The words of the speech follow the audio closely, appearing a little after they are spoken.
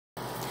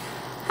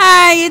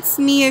Hi, it's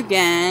me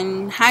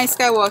again. Hi,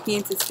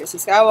 Skywalking. It's Chrissy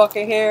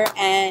Skywalker here,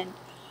 and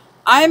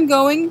I'm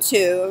going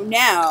to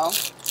now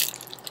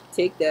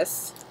take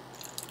this,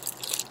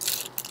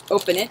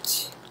 open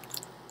it.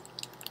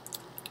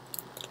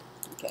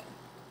 Okay.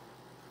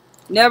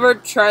 Never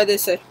try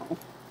this at home.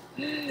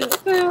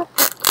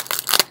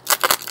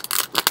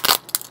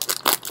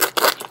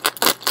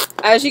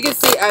 As you can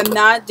see, I'm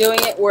not doing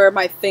it where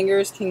my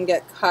fingers can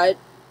get cut.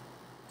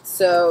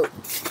 So,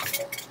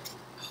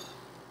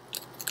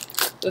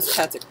 those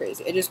cats are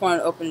crazy. I just want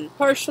to open it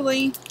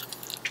partially.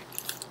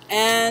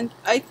 And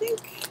I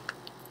think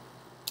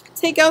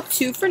take out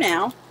 2 for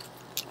now.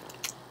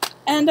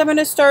 And I'm going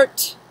to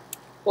start,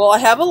 well, I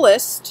have a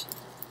list.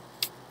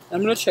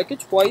 I'm going to check it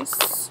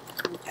twice.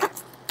 Okay.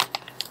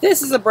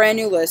 This is a brand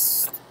new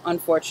list,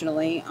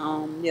 unfortunately.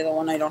 The other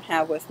one I don't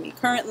have with me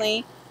currently.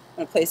 I'm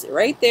going to place it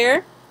right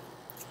there.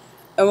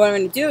 And what I'm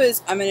going to do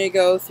is I'm going to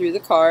go through the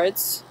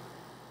cards.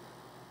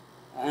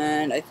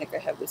 And I think I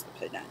have this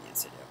upside down.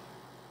 Yes, I do.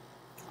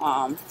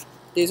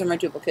 These are my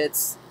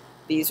duplicates.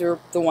 These are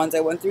the ones I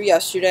went through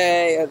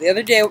yesterday, or the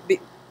other day,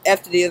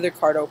 after the other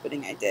card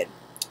opening I did.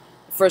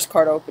 The first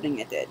card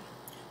opening I did.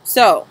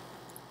 So,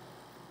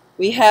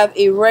 we have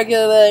a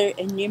regular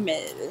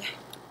enigma.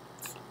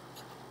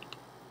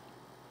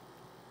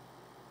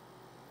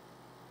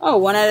 Oh,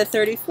 1 out of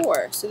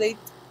 34. So they...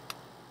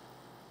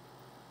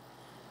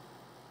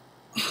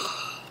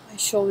 my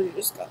shoulder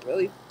just got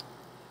really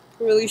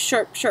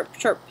sharp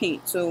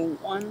paint. So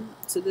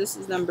this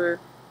is number...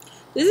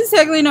 This is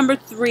technically number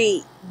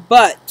 3,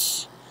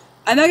 but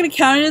I'm not going to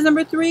count it as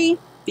number 3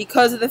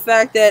 because of the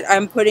fact that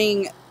I'm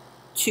putting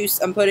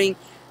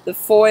the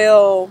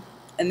foil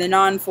and the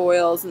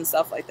non-foils and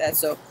stuff like that.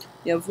 So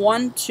you have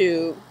 1,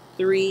 2,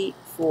 3,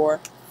 4,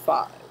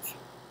 5.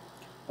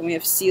 And we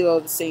have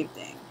CeeLo, the same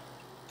thing.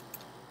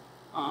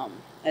 I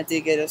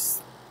did get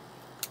us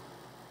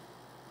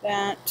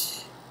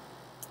that.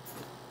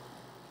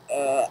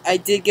 I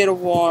did get a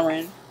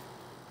Warren.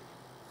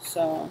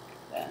 So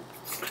that.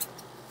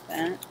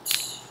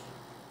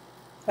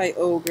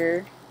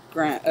 Kyogre.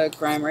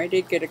 Grimer. I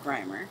did get a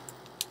Grimer.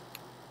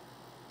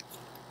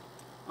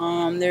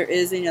 There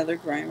is another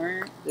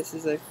Grimer. This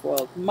is a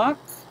foiled Muck.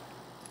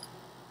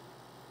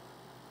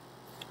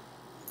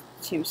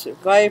 Team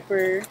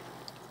Survivor.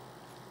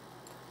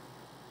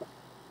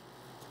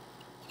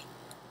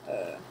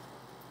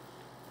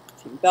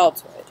 Team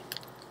Baltoy.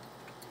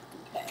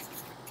 Okay.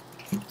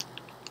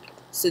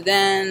 So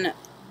then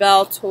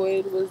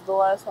Baltoy was the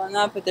last one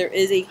up, but there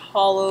is a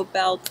hollow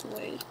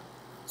Baltoy.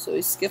 So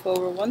we skip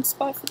over 1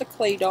 spot for the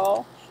clay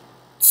doll.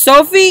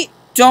 Sophie,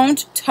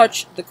 don't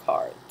touch the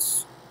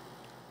cards.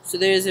 So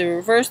there's a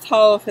reversed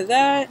hollow for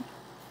that.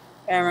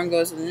 Aaron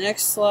goes in the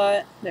next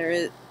slot. There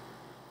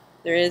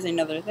is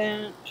another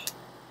that.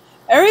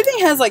 Everything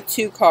has like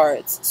 2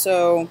 cards.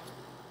 So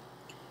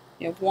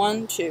you have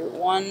 1, 2,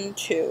 1,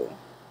 2.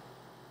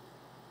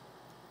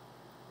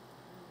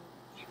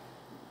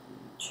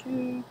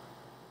 2,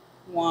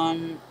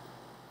 1,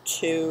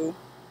 2.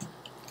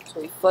 So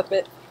we flip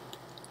it.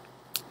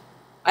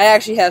 I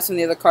actually have some of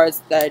the other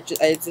cards that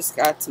I just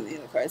got some of the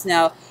other cards.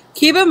 Now,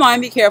 keep in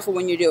mind, be careful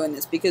when you're doing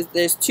this because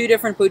there's 2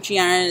 different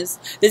Poochyena.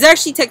 There's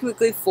actually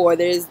technically 4.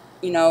 There's,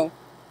 the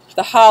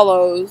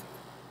hollows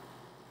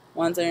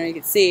ones I don't know if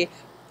you can see.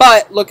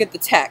 But look at the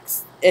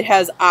text. It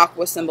has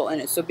Aqua symbol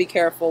in it. So be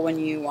careful when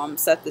you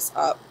set this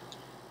up.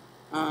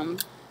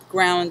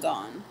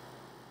 Groundon.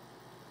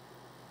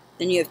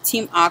 Then you have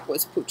Team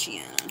Aqua's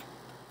Poochyena.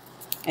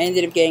 I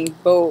ended up getting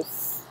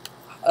both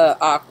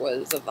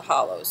Aquas of the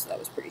hollows, so that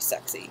was pretty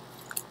sexy.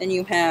 Then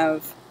you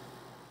have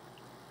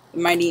the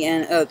Mighty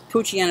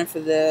Poochyena for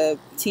the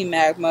Team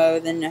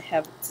Magma. Then I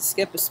have to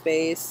skip a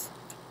space.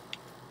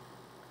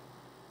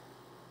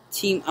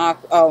 Team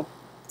Aqua. Oh,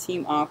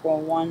 Team Aqua.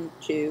 1,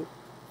 2.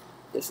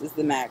 This is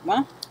the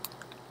Magma.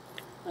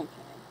 Okay.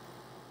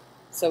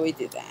 So we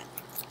do that.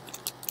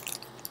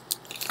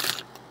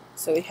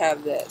 So we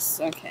have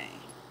this. Okay.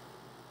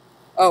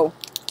 Oh.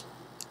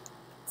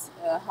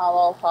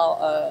 Hollow.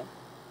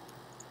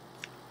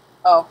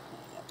 Oh,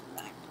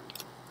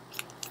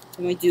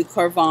 then we do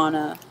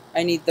Carvanha.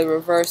 I need the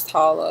reversed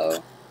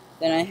hollow.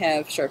 Then I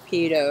have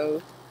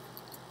Sharpedo.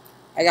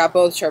 I got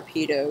both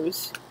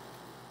Sharpedos. It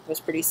was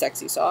pretty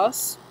sexy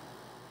sauce.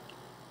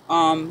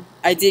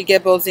 I did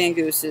get both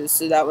Zangooses,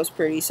 so that was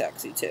pretty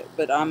sexy too.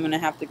 But I'm gonna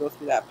have to go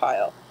through that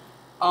pile.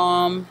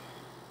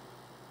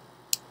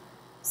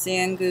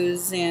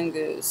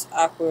 Zangoose,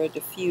 Aqua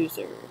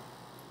Diffuser.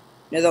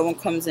 Now that one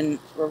comes in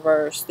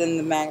reverse. Then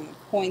the Magma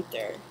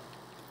Pointer.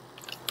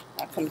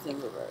 That comes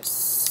in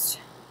reverse.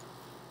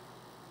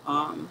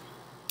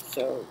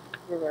 So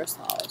reverse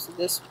hollow. So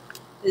this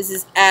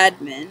is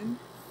admin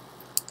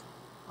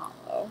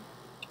hollow.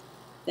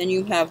 Then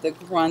you have the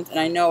grunt, and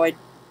I know I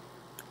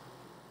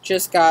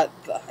just got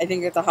I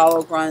think it's the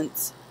hollow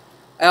grunt.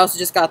 I also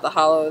just got the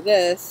hollow of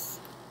this.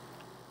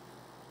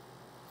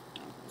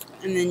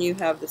 And then you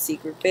have the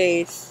secret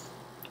base.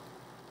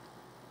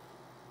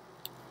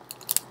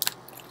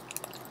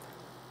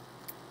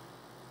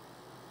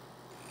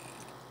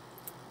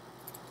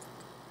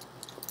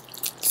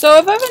 So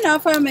if I have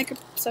enough, I'll make a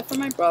set for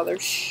my brother.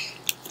 Shh.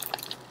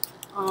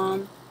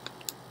 I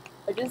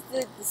just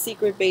did the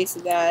secret base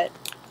of that,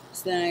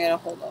 so then I gotta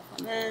hold off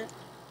on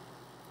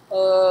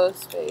that.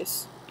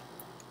 Space.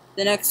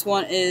 The next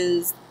one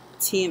is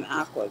Team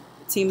Magma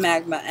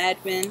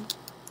Admin.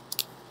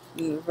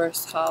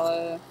 Reverse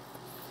Hollow.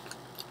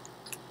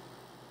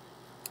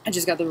 I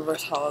just got the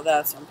reverse hollow of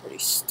that, so I'm pretty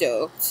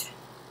stoked.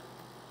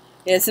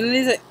 Yeah, some of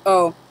these,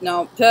 oh,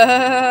 no.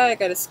 I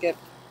gotta skip.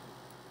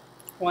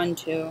 1,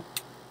 2.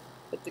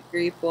 Put the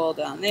grief ball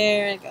down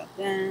there. I got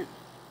that.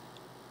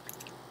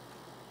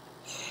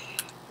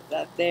 Put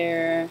that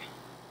there.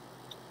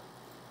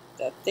 Put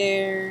that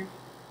there.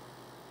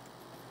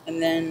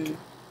 And then,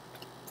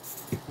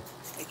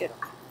 I get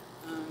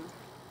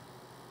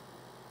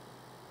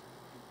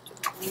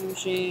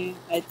energy.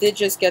 I did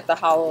just get the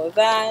hollow of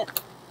that.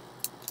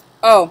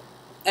 Oh,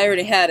 I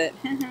already had it.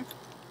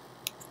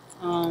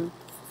 And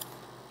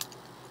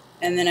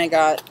then I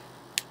got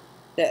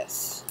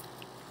this.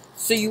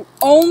 So you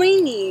only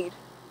need,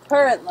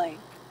 currently,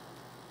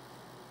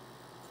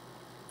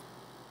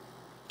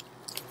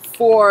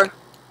 4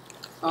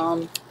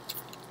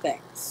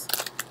 things.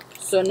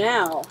 So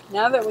now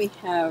that we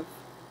have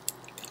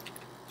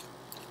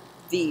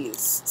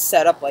these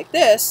set up like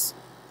this,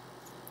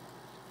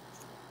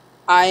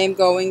 I am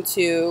going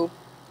to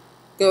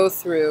go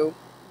through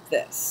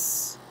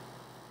this.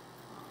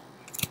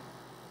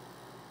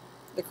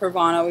 The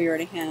Carvanha we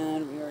already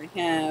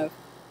have.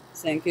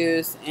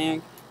 Zangoose,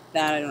 and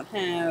that I don't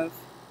have.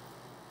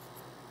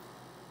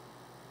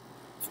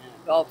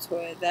 And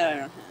Veltoid, that I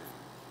don't have.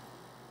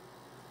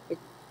 The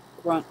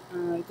Grunt,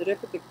 did I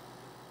put the...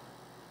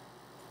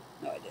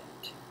 No, I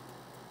didn't.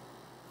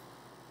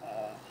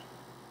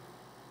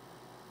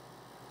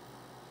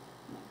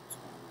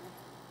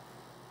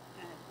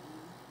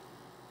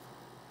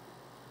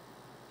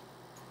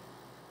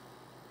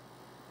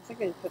 I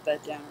think I put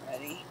that down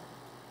already.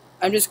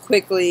 I'm just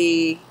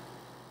quickly...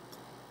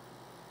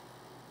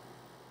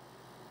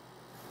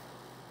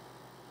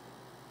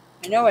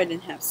 I know I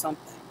didn't have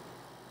something.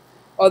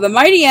 Oh, the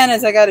Mighty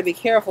Annas, I gotta be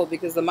careful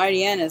because the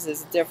Mighty Annas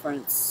is a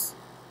difference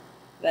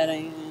that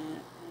I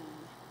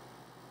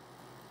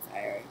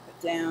already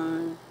put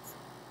down.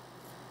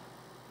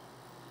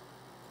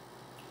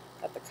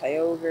 Got the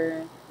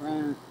Kyogre,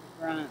 the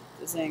Grunt,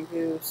 the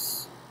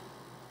Zangoose.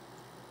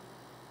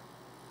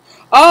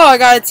 Oh, I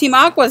got a Team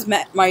Aqua's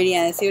Mighty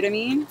Annas, see what I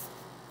mean?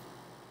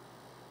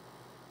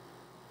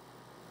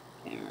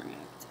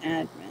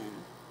 Admin.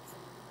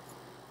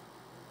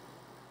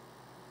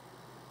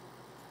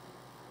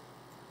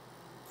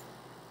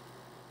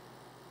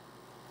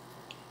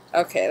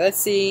 Okay, let's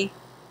see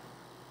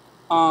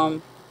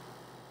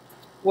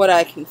what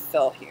I can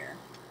fill here.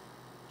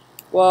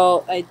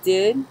 Well, I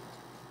did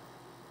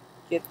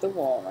get the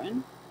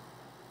Walrein.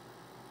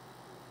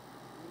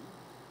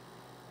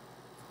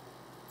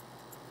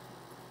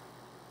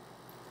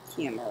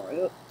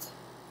 Cameroot.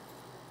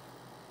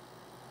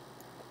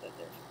 Put that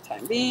there for the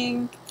time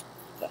being.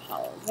 The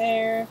hollow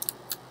there.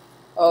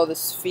 Oh, the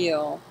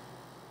Spheal.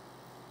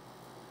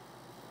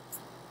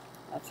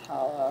 That's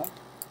hollow.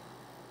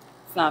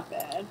 It's not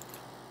bad.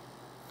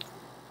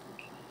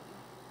 Okay.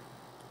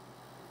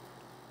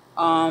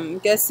 I'm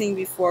guessing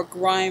before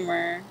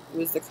Grimer it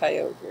was the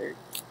Kyogre.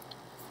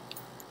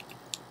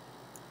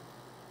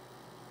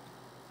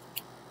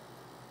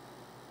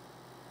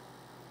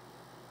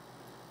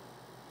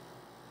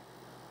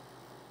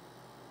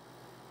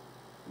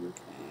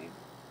 Okay.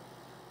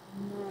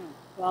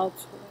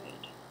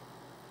 Baltoid.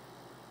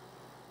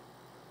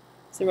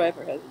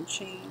 Survivor hasn't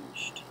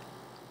changed.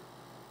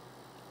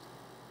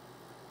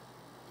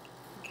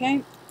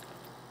 Okay.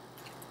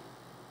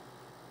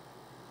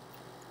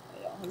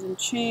 It all hasn't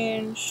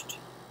changed.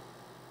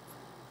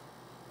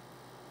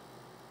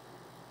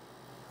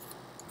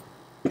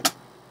 Okay,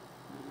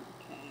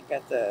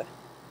 got the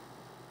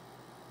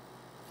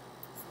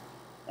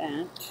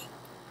that.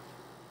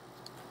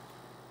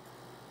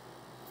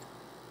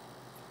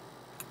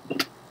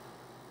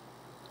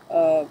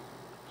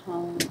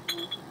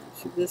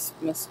 So this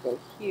must go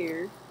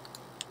here.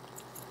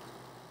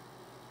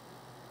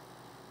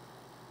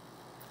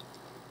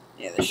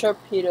 Yeah, the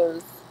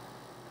Sharpedos,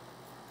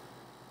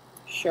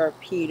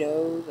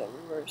 a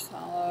reverse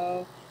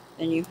hollow.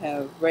 Then you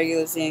have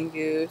regular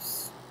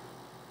Zangoose.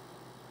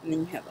 And then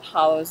you have the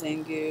hollow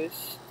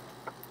Zangoose.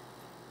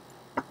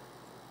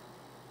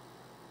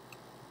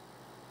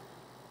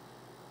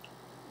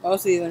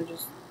 Most of these I'm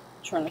just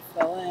trying to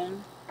fill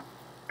in.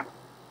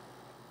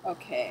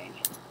 Okay.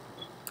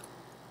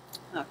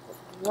 Aqua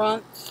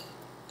Grunt.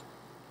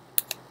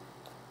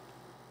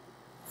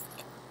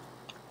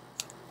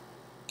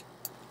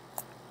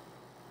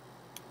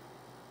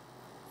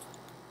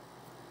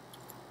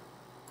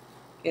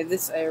 Okay,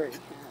 this I already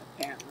have,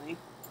 apparently.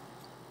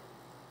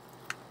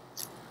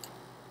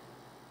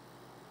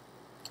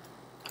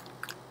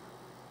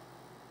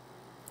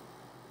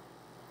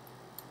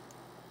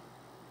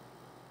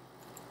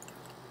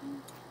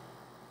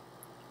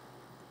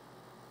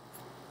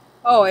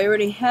 Oh, I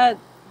already had...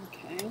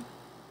 Okay.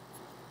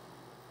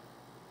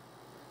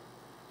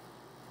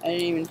 I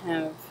didn't even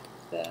have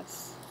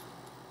this.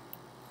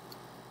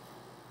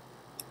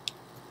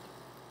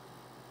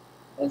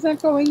 It's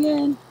not going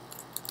in.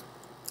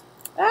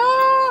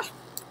 Ah!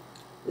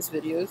 This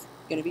video is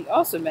going to be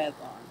also mad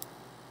long.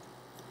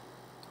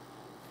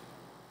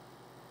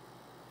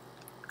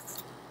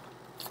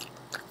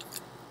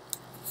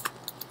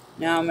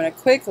 Now I'm going to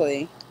quick.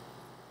 What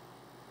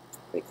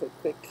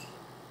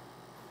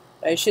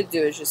I should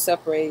do is just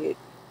separate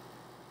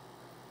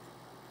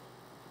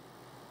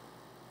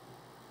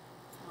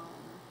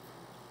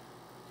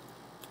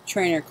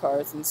trainer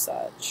cards and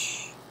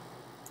such.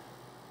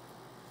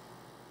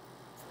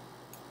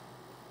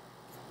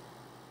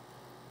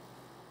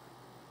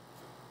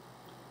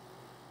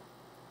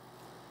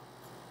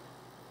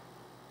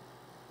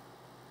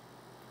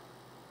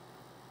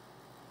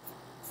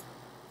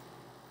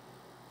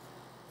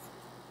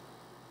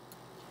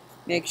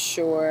 Make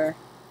sure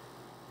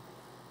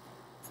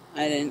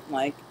I didn't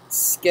like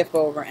skip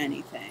over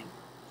anything.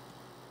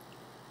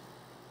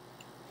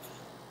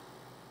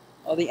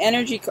 Well, the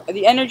energy,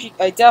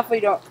 I definitely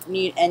don't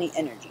need any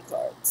energy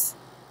cards.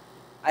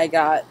 I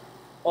got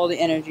all the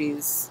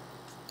energies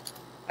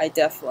I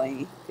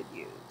definitely could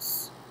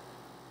use.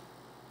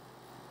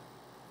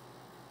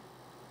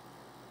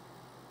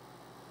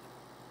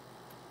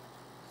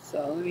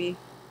 So let me,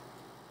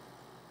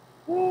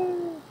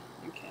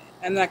 okay,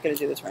 I'm not going to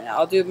do this right now.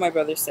 I'll do what my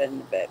brother said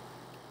in a bit.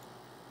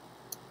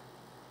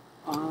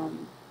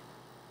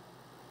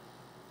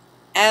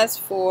 As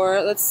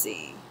for, let's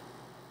see.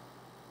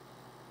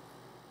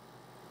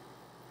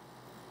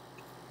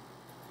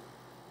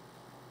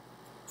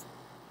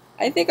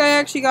 I think I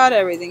actually got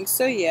everything,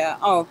 so yeah.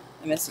 Oh,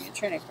 I'm missing a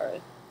trainer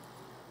card.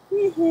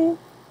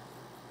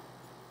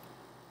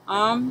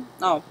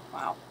 Oh,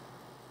 wow.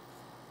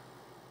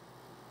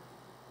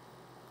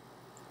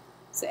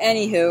 So,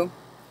 anywho,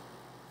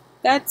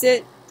 that's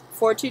it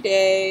for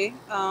today.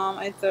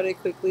 I thought I'd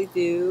quickly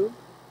do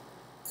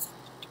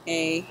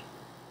a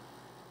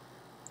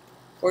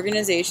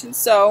organization.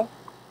 So,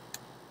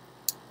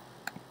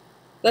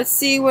 let's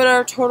see what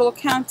our total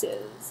count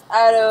is.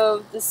 Out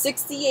of the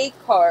 68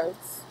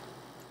 cards,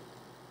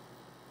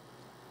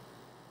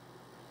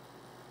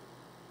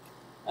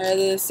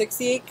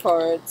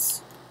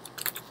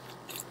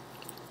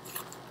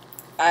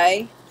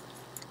 I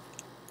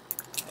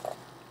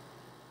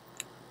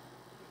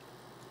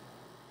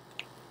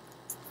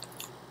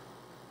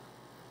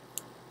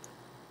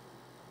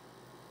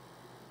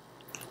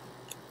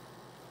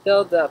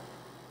filled up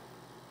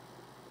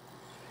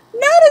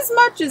not as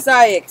much as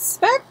I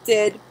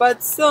expected,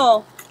 but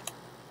still.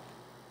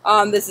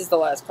 This is the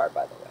last card,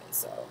 by the way,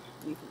 so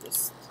you can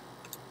just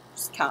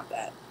count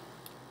that.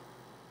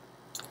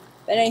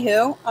 But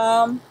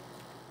anywho,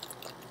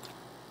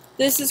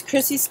 this is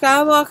Chrissy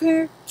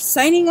Skywalker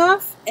signing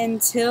off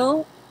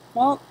until,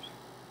 well,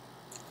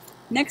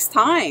 next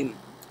time.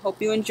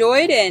 Hope you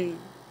enjoyed, and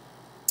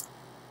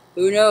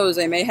who knows,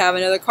 I may have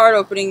another card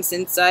opening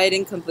since I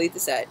didn't complete the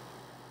set.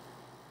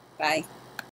 Bye.